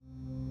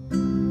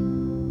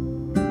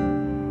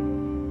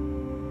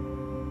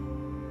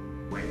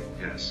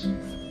Yes.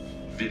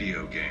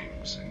 Video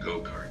games and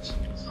go-karts.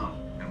 Huh.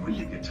 And when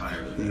you get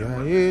tired of that,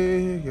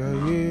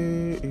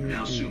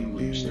 how soon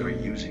will you start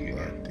using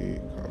again?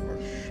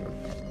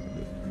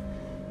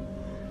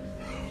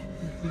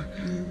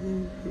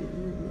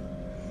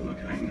 Look,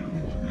 I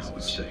know how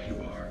upset you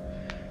are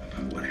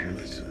about what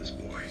happened to this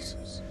boy.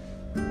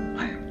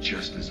 I am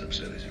just as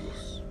upset as you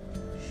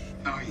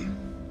are. Are you?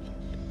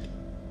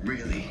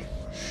 Really?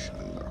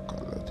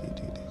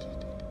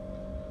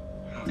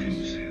 How can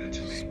you say that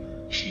to me?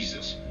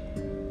 Jesus.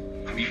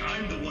 I mean,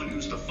 I'm the one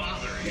who's the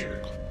father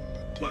here.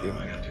 What, do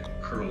I have to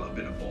curl up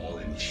in a ball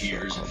in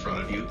tears in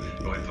front of you?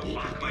 Do I have to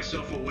lock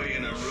myself away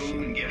in a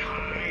room and get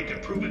high to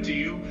prove it to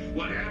you?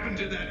 What happened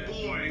to that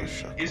boy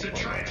is a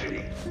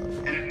tragedy,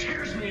 and it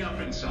tears me up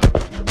inside.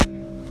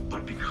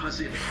 But because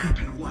it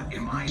happened, what?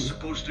 Am I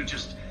supposed to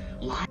just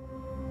lie?